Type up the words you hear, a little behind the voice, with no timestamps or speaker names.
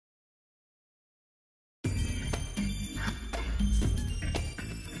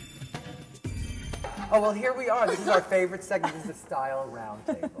Oh, well, here we are. This is our favorite segment. This is the Style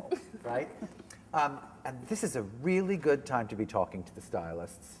Roundtable, right? And this is a really good time to be talking to the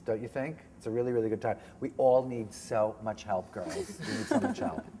stylists, don't you think? It's a really, really good time. We all need so much help, girls. We need so much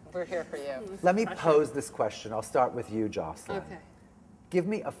help. We're here for you. Let me pose this question. I'll start with you, Jocelyn. Okay. Give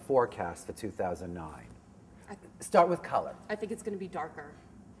me a forecast for 2009. Start with color. I think it's going to be darker.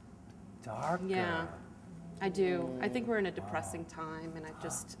 Darker? Yeah, I do. I think we're in a depressing time, and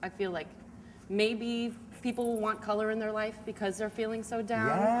I feel like maybe people will want color in their life because they're feeling so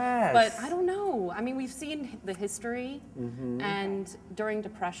down. Yes. But I don't know. I mean, we've seen the history, and during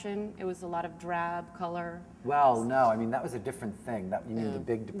Depression, it was a lot of drab color. Well, no, I mean, that was a different thing. That, you mean the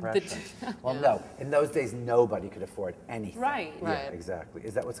Big Depression. Well, no, in those days, nobody could afford anything. Right. Yeah, exactly.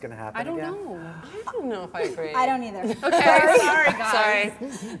 Is that what's going to happen I don't again? know. I don't know if I agree. I don't either. Okay, sorry, guys.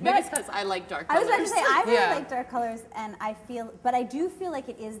 Sorry. Maybe it's because I like dark I colors. was about to say, I really like dark colors, and but I do feel like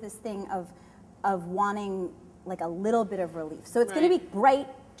it is this thing of wanting like a little bit of relief. So it's going to be bright,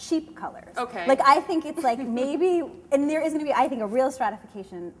 cheap colors. Okay. Like I think it's like maybe, and there is going to be, I think, a real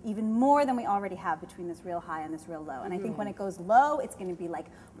stratification, even more than we already have between this real high and this real low. And I think when it goes low, it's going to be like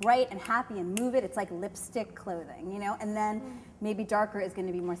bright and happy and move it. It's like lipstick clothing, you know? And then maybe darker is going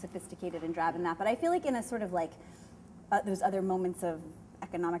to be more sophisticated and drab in that. But I feel like in a sort of like those other moments of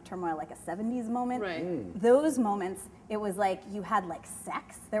economic turmoil, like a 70s moment. Right. Those moments, it was like you had like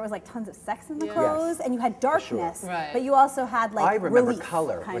sex. There was like tons of sex in the clothes, and you had darkness, Right. but you also had like I remember relief,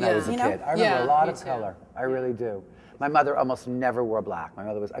 color kind when of, I was a you know? kid. I remember a lot me of too. color. I really do. My mother almost never wore black. My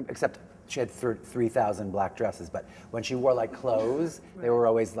mother was, except she had 3,000 black dresses, but when she wore like clothes, they were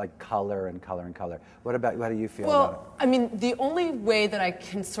always like color and color and color. What about you? How do you feel about it? Well, I mean, the only way that I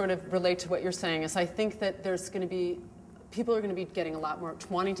can sort of relate to what you're saying is I think that there's going to be people are going to be getting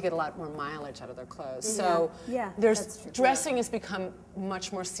wanting to get a lot more mileage out of their clothes. So that's true. dressing has become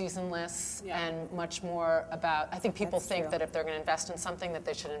much more seasonless and much more about, I think people think that if they're going to invest in something that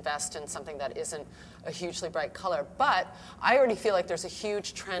they should invest in something that isn't a hugely bright color. But I already feel like there's a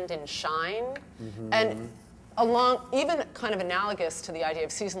huge trend in shine and even kind of analogous to the idea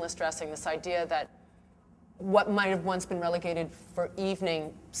of seasonless dressing, this idea that what might have once been relegated for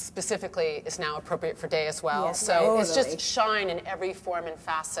evening specifically is now appropriate for day as well. Yes, so it's just shine in every form and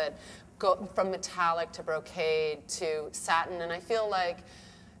facet, go from metallic to brocade to satin. And I feel like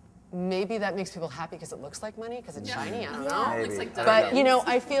maybe that makes people happy because it looks like money, because it's shiny, I don't know. It looks like But you know,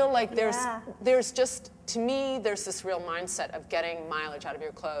 I feel like there's just, to me, there's this real mindset of getting mileage out of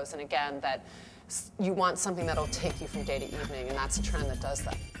your clothes. And again, that you want something that'll take you from day to evening, and that's a trend that does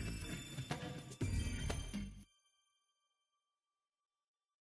that.